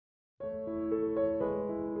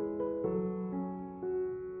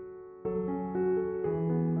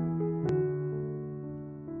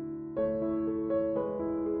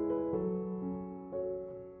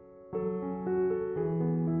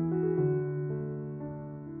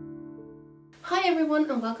Hi everyone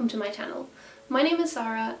and welcome to my channel. My name is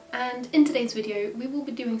Sarah and in today's video we will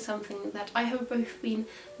be doing something that I have both been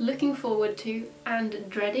looking forward to and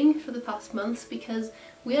dreading for the past months because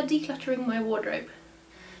we are decluttering my wardrobe.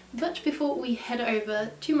 But before we head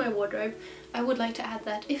over to my wardrobe, I would like to add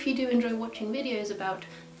that if you do enjoy watching videos about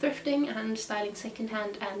thrifting and styling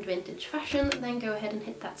secondhand and vintage fashion, then go ahead and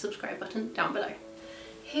hit that subscribe button down below.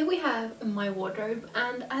 Here we have my wardrobe,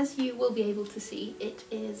 and as you will be able to see, it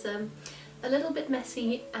is a little bit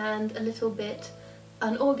messy and a little bit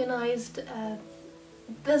unorganised.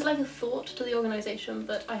 There's like a thought to the organisation,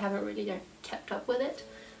 but I haven't really kept up with it.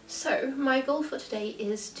 So my goal for today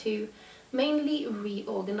is to mainly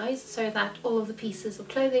reorganise so that all of the pieces of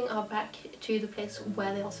clothing are back to the place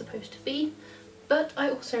where they are supposed to be. But I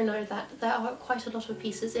also know that there are quite a lot of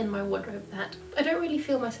pieces in my wardrobe that I don't really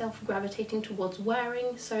feel myself gravitating towards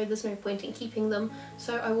wearing, so there's no point in keeping them,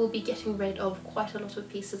 so I will be getting rid of quite a lot of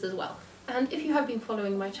pieces as well. And if you have been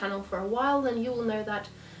following my channel for a while, then you will know that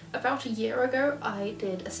about a year ago I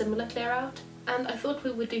did a similar clear out, and I thought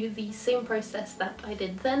we would do the same process that I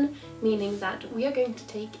did then, meaning that we are going to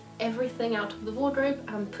take everything out of the wardrobe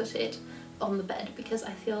and put it on the bed, because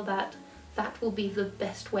I feel that that will be the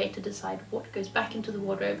best way to decide what goes back into the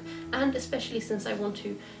wardrobe, and especially since I want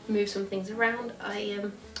to move some things around, I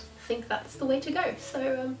think that's the way to go.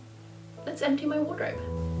 So let's empty my wardrobe.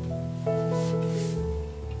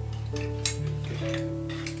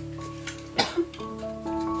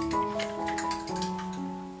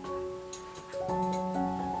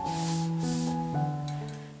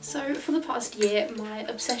 So for the past year, my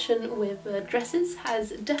obsession with dresses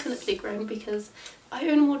has definitely grown because I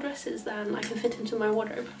own more dresses than I can fit into my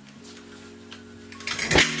wardrobe.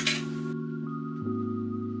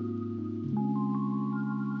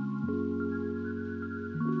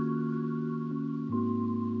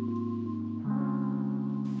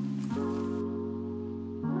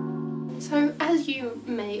 So as you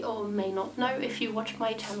may or may not know, if you watched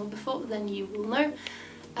my channel before, then you will know,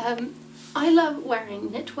 I love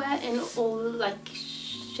wearing knitwear in all like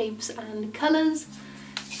shapes and colours,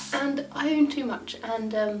 and I own too much,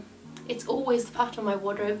 and it's always the part of my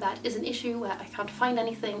wardrobe that is an issue where I can't find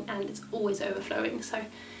anything and it's always overflowing, so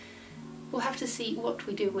we'll have to see what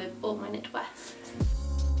we do with all my knitwear.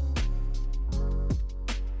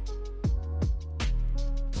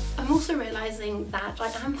 I'm also realising that I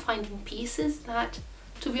am finding pieces that,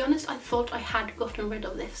 to be honest, I thought I had gotten rid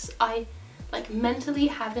of this. I mentally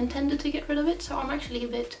have intended to get rid of it, so I'm actually a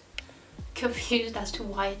bit confused as to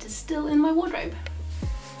why it is still in my wardrobe.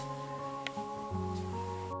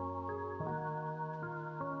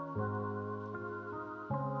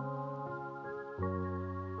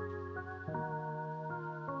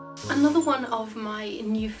 Another one of my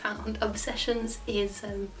newfound obsessions is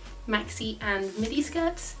maxi and midi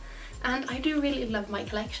skirts, and I do really love my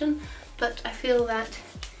collection, but I feel that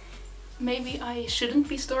maybe I shouldn't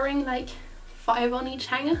be storing like 5 on each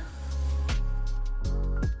hanger.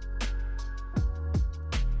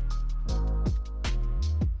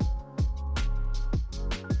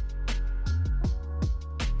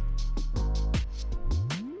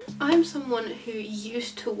 I'm someone who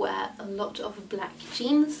used to wear a lot of black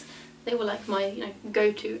jeans. They were like my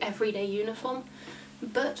go-to everyday uniform,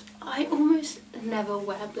 but I almost never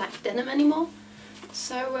wear black denim anymore,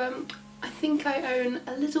 so I think I own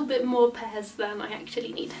a little bit more pairs than I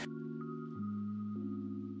actually need.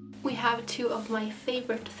 We have 2 of my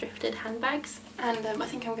favourite thrifted handbags, and I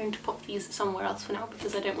think I'm going to pop these somewhere else for now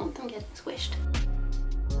because I don't want them getting squished.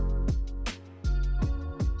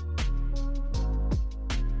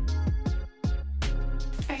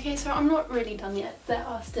 Okay, so I'm not really done yet. There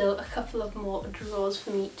are still a couple of more drawers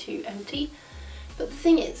for me to empty, but the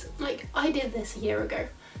thing is, I did this a year ago,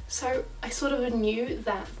 so I sort of knew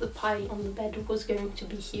that the pile on the bed was going to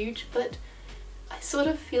be huge, but I sort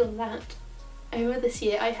of feel that over this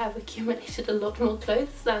year I have accumulated a lot more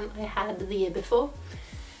clothes than I had the year before,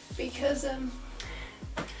 because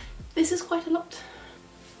this is quite a lot.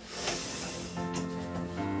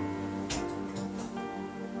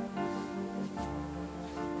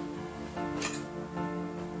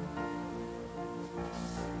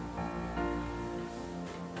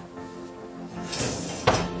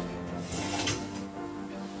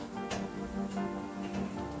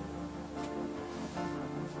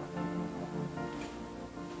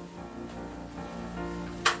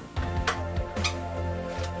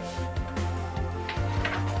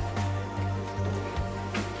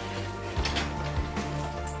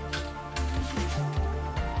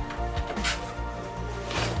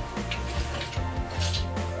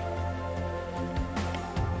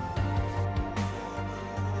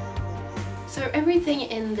 So everything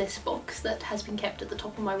in this box that has been kept at the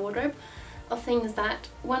top of my wardrobe are things that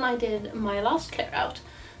when I did my last clear out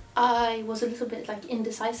I was a little bit like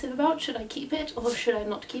indecisive about, should I keep it or should I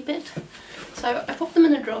not keep it. So I popped them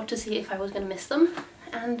in a drawer to see if I was going to miss them,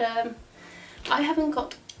 and I haven't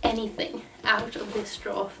got anything out of this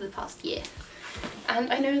drawer for the past year.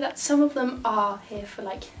 And I know that some of them are here for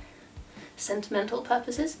like sentimental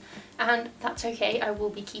purposes, and that's okay, I will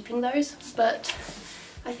be keeping those, but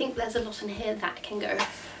I think there's a lot in here that can go.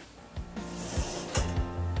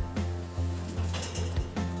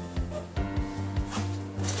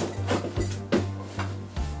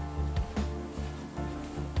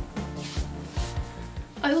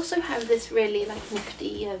 I also have this really like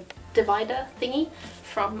nifty divider thingy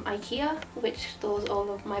from IKEA, which stores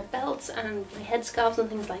all of my belts and my headscarves and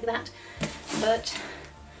things like that, but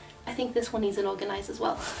I think this one needs an organise as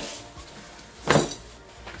well.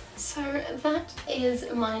 So that is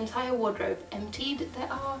my entire wardrobe emptied. There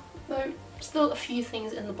are though still a few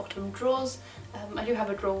things in the bottom drawers. I do have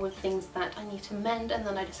a drawer with things that I need to mend, and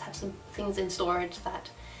then I just have some things in storage that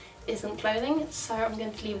isn't clothing, so I'm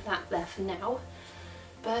going to leave that there for now.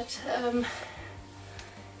 But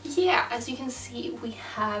yeah, as you can see, we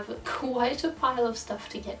have quite a pile of stuff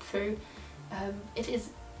to get through. It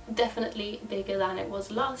is definitely bigger than it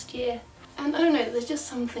was last year, and I don't know, there's just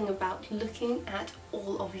something about looking at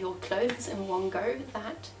all of your clothes in one go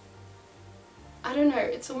that, I don't know,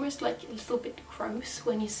 it's almost like a little bit gross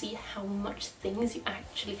when you see how much things you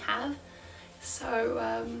actually have.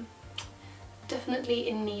 So definitely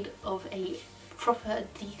in need of a proper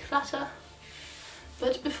declutter.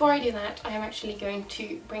 But before I do that, I am actually going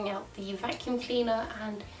to bring out the vacuum cleaner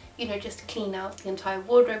and, you know, just clean out the entire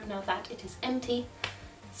wardrobe now that it is empty.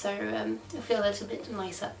 So I feel a little bit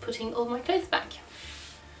nicer putting all my clothes back.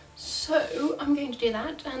 So I'm going to do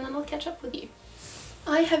that and then I'll catch up with you.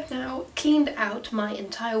 I have now cleaned out my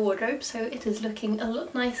entire wardrobe, so it is looking a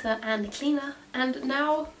lot nicer and cleaner, and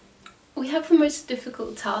now we have the most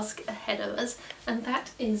difficult task ahead of us, and that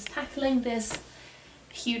is tackling this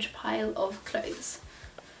huge pile of clothes.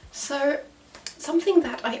 So something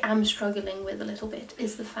that I am struggling with a little bit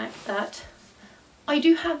is the fact that I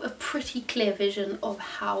do have a pretty clear vision of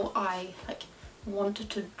how I wanted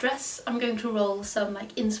to dress. I'm going to roll some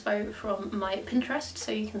inspo from my Pinterest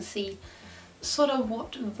so you can see sort of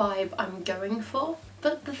what vibe I'm going for.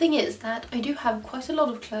 But the thing is that I do have quite a lot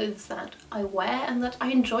of clothes that I wear and that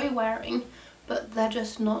I enjoy wearing, but they're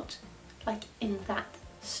just not in that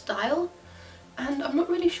style. And I'm not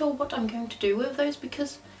really sure what I'm going to do with those,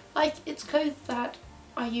 because it's clothes that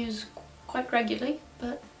I use quite regularly,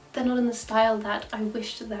 but they're not in the style that I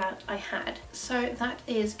wished that I had. So that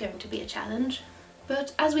is going to be a challenge.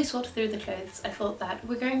 But as we sort through the clothes, I thought that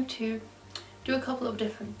we're going to do a couple of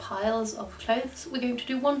different piles of clothes. We're going to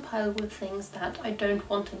do one pile with things that I don't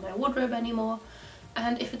want in my wardrobe anymore,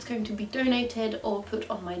 and if it's going to be donated or put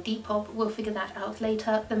on my Depop, we'll figure that out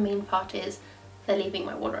later. The main part is they're leaving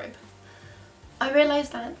my wardrobe. I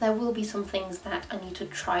realised that there will be some things that I need to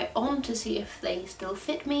try on to see if they still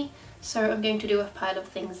fit me, so I'm going to do a pile of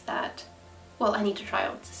things that, well, I need to try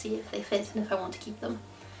on to see if they fit and if I want to keep them.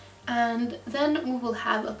 And then we will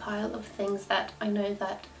have a pile of things that I know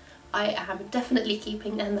that I am definitely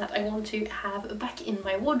keeping and that I want to have back in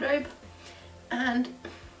my wardrobe. And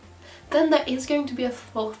then there is going to be a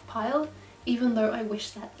fourth pile, even though I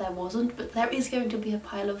wish that there wasn't, but there is going to be a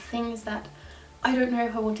pile of things that I don't know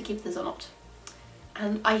if I want to keep this or not.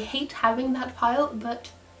 And I hate having that pile,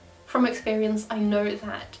 but from experience I know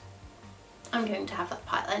that I'm going to have that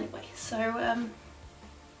pile anyway. So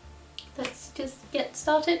let's just get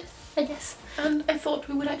started, I guess. And I thought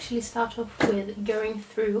we would actually start off with going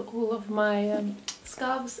through all of my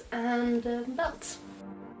scarves and belts.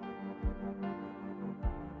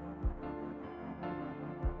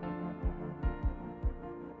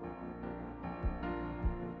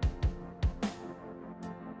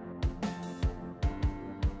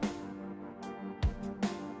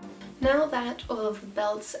 Now that all of the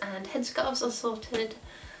belts and headscarves are sorted,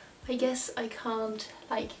 I guess I can't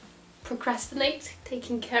procrastinate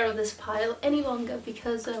taking care of this pile any longer,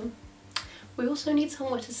 because we also need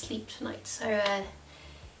somewhere to sleep tonight, so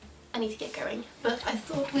I need to get going. But I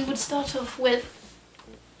thought we would start off with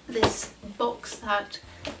this box that,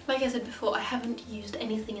 like I said before, I haven't used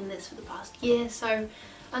anything in this for the past year, so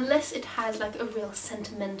unless it has a real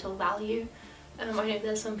sentimental value, I know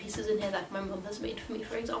there's some pieces in here that my mum has made for me,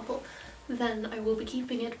 for example, then I will be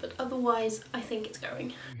keeping it, but otherwise I think it's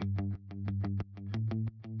going.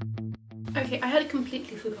 Okay, I had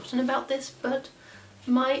completely forgotten about this, but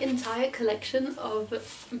my entire collection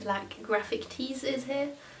of black graphic tees is here,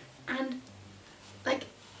 and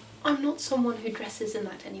I'm not someone who dresses in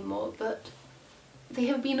that anymore, but they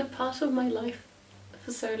have been a part of my life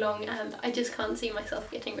for so long and I just can't see myself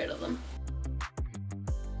getting rid of them.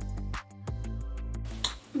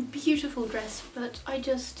 Beautiful dress, but I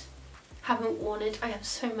just haven't worn it. I have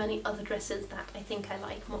so many other dresses that I think I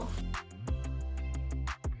like more.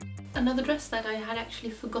 Another dress that I had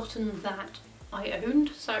actually forgotten that I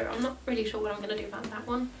owned, so I'm not really sure what I'm going to do about that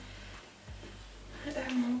one.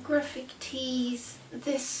 Graphic tees,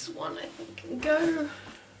 this one I think can go.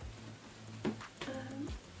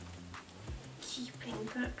 Keeping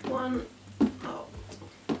that one. Oh.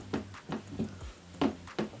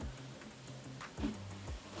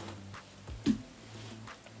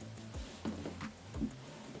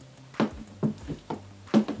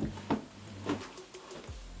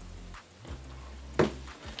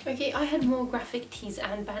 Okay, I had more graphic tees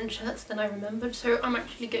and band shirts than I remembered, so I'm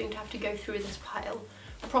actually going to have to go through this pile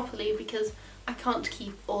properly because I can't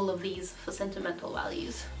keep all of these for sentimental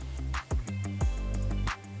values.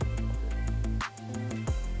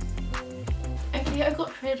 Okay, I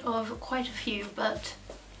got rid of quite a few, but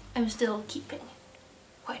I'm still keeping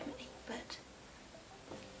quite many,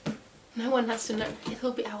 but no one has to know.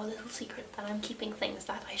 It'll be our little secret that I'm keeping things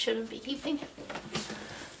that I shouldn't be keeping.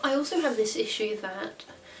 I also have this issue that,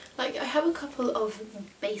 like, I have a couple of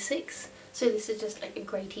basics, so this is just like a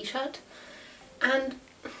grey t-shirt, and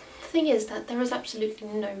the thing is that there is absolutely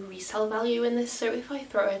no resale value in this, so if I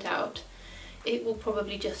throw it out it will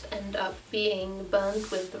probably just end up being burned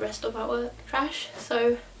with the rest of our trash.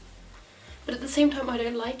 So, but at the same time I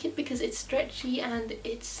don't like it because it's stretchy and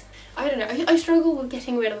it's, I don't know, I struggle with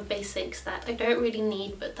getting rid of basics that I don't really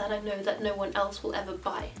need but that I know that no one else will ever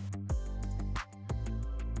buy.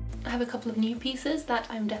 I have a couple of new pieces that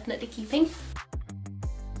I'm definitely keeping.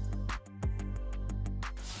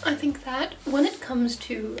 I think that when it comes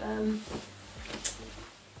to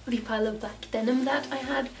the pile of black denim that I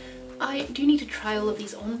had, I do need to try all of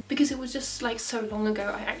these on because it was just like so long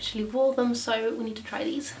ago I actually wore them, so we need to try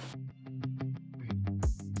these.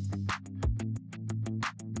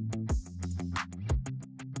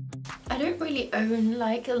 I don't really own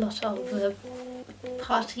like a lot of the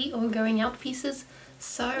party or going out pieces,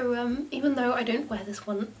 so even though I don't wear this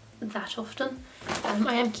one that often,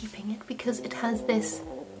 I am keeping it because it has this,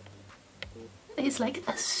 it's like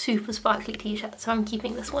a super sparkly t-shirt, so I'm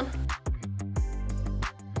keeping this one.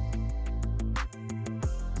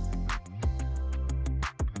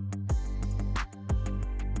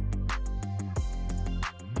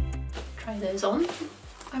 Try those on.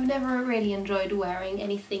 I've never really enjoyed wearing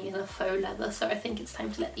anything in a faux leather, so I think it's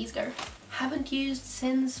time to let these go. Haven't used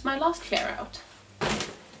since my last clear out.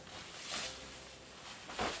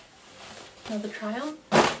 Another try on.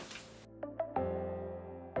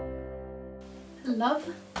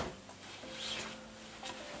 Love.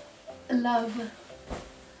 Love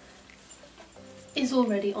is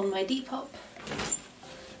already on my Depop.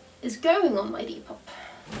 Is going on my Depop.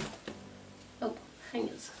 Oh,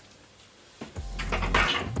 hangers.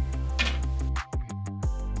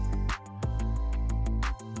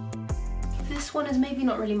 This one is maybe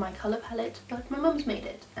not really my colour palette, but my mum's made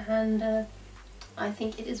it and I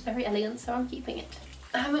think it is very elegant, so I'm keeping it.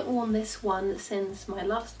 I haven't worn this one since my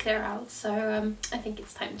last clear out, so I think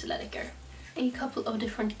it's time to let it go. A couple of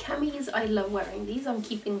different camis, I love wearing these, I'm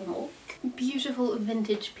keeping them all. Beautiful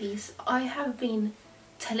vintage piece. I have been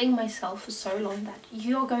telling myself for so long that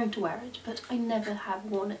you're going to wear it, but I never have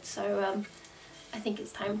worn it, so I think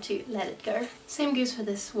it's time to let it go. Same goes for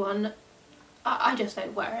this one. I just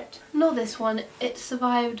don't wear it. Nor this one. It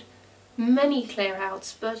survived many clear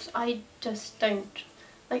outs, but I just don't,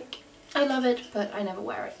 like, I love it but I never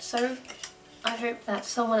wear it, so I hope that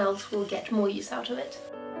someone else will get more use out of it.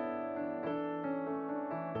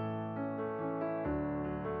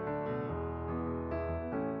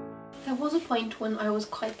 There was a point when I was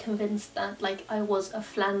quite convinced that like I was a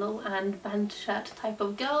flannel and band shirt type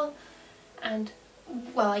of girl, and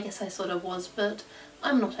well, I guess I sort of was, but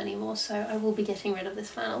I'm not anymore, so I will be getting rid of this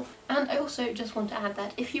flannel. And I also just want to add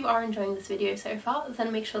that if you are enjoying this video so far,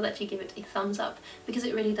 then make sure that you give it a thumbs up because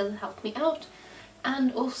it really does help me out.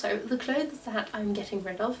 And also, the clothes that I'm getting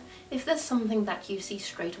rid of, if there's something that you see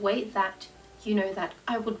straight away that you know that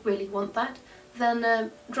I would really want that,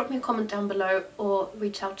 then drop me a comment down below or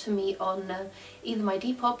reach out to me on either my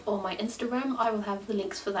Depop or my Instagram. I will have the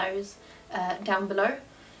links for those down below,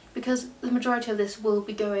 because the majority of this will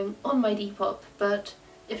be going on my Depop, but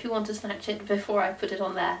if you want to snatch it before I put it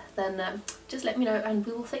on there, then just let me know and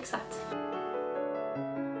we will fix that.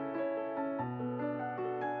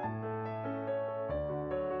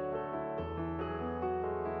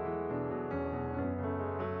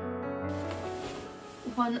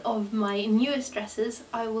 one of my newest dresses.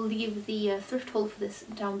 I will leave the thrift haul for this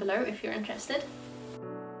down below if you're interested.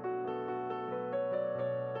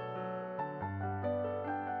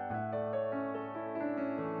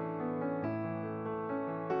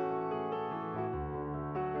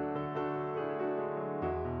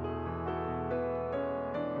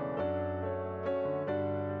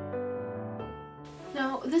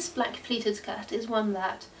 Now, this black pleated skirt is one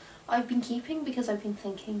that I've been keeping because I've been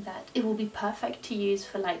thinking that it will be perfect to use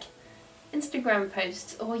for like Instagram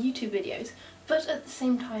posts or YouTube videos, but at the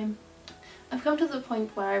same time I've come to the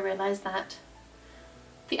point where I realise that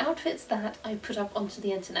the outfits that I put up onto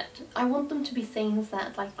the internet, I want them to be things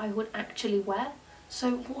that like I would actually wear.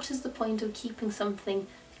 So what is the point of keeping something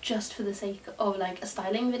just for the sake of like a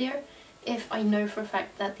styling video if I know for a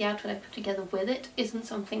fact that the outfit I put together with it isn't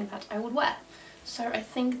something that I would wear? So I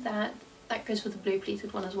think that goes with the blue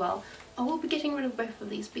pleated one as well. I will be getting rid of both of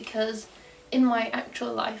these because in my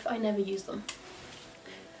actual life I never use them.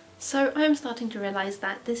 So I am starting to realise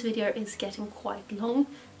that this video is getting quite long,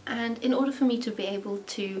 and in order for me to be able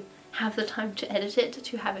to have the time to edit it,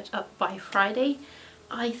 to have it up by Friday,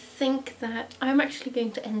 I think that I'm actually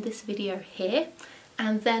going to end this video here,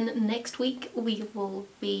 and then next week we will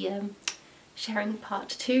be sharing part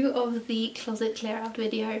 2 of the closet clear out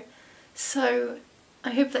video. So I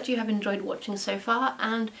hope that you have enjoyed watching so far,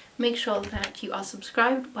 and make sure that you are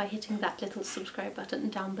subscribed by hitting that little subscribe button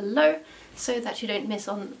down below so that you don't miss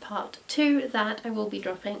on part 2 that I will be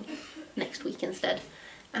dropping next week instead.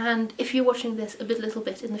 And if you're watching this a little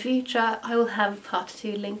bit in the future, I will have part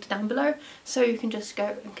 2 linked down below, so you can just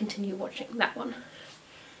go and continue watching that one,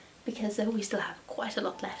 because we still have quite a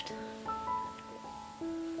lot left.